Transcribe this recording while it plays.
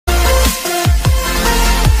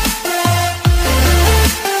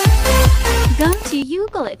the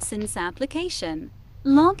Google Adsense application.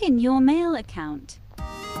 Log in your mail account.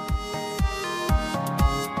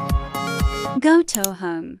 Go to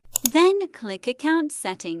Home. Then click Account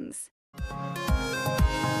Settings.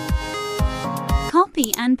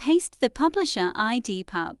 Copy and paste the publisher ID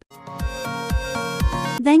pub.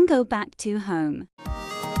 Then go back to Home.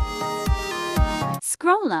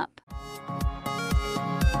 Scroll up.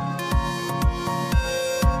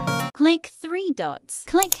 Click three dots.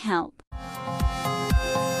 Click Help.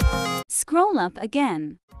 Scroll up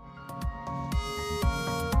again.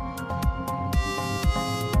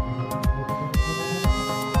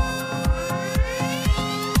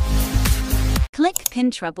 Click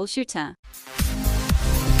Pin Troubleshooter.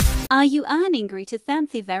 Are you earning greater than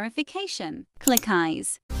the verification? Click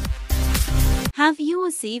Eyes. Have you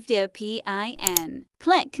received a PIN?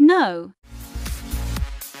 Click No.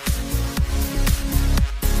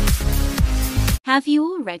 Have you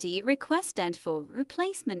already requested for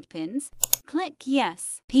replacement pins? Click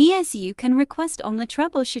Yes. PS You can request on the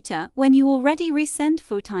troubleshooter when you already resend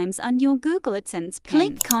 4 times on your Google Adsense pin.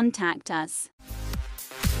 Click Contact Us.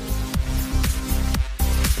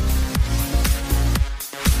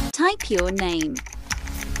 Type your name.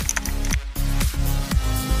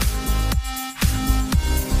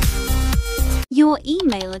 Your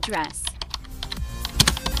email address.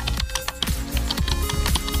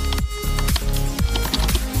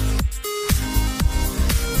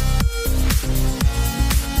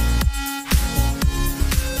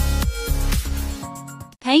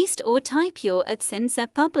 Paste or type your Adsense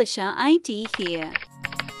publisher ID here.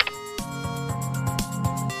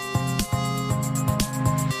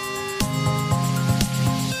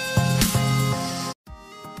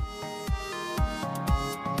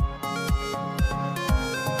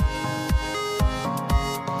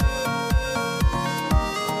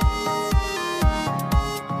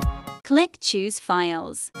 Click Choose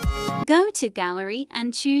Files. Go to Gallery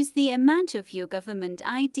and choose the amount of your government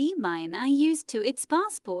ID. Mine I used to its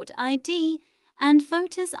Passport ID and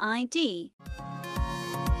Voters ID.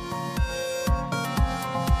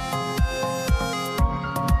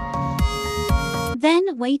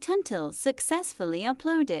 Then wait until successfully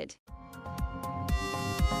uploaded.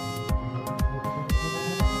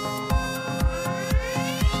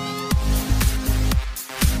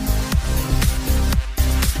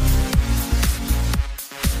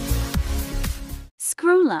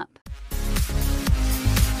 Scroll up.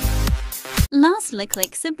 Lastly,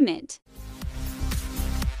 click Submit.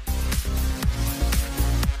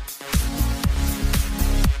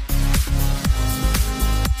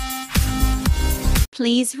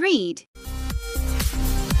 Please read.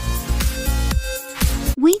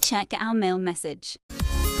 We check our mail message.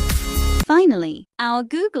 Finally, our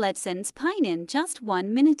Google Adsense PIN in just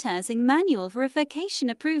 1 minute using manual verification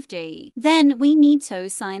approved. Then we need to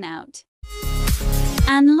sign out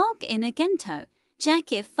and log in again to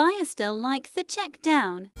check if I still like the check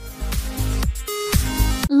down.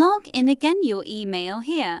 Log in again your email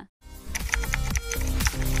here.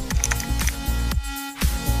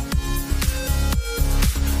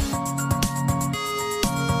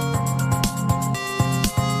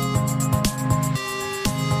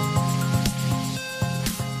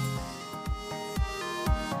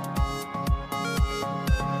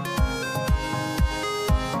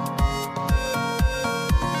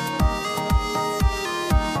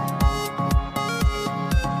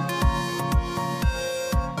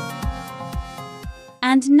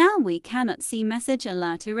 And now we cannot see message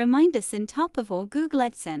alert to remind us in top of our Google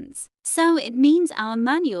Adsense. So it means our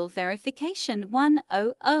manual verification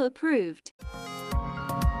 100 approved.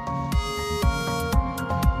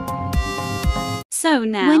 So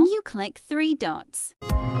now, when you click 3 dots,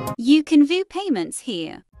 you can view payments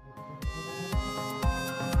here.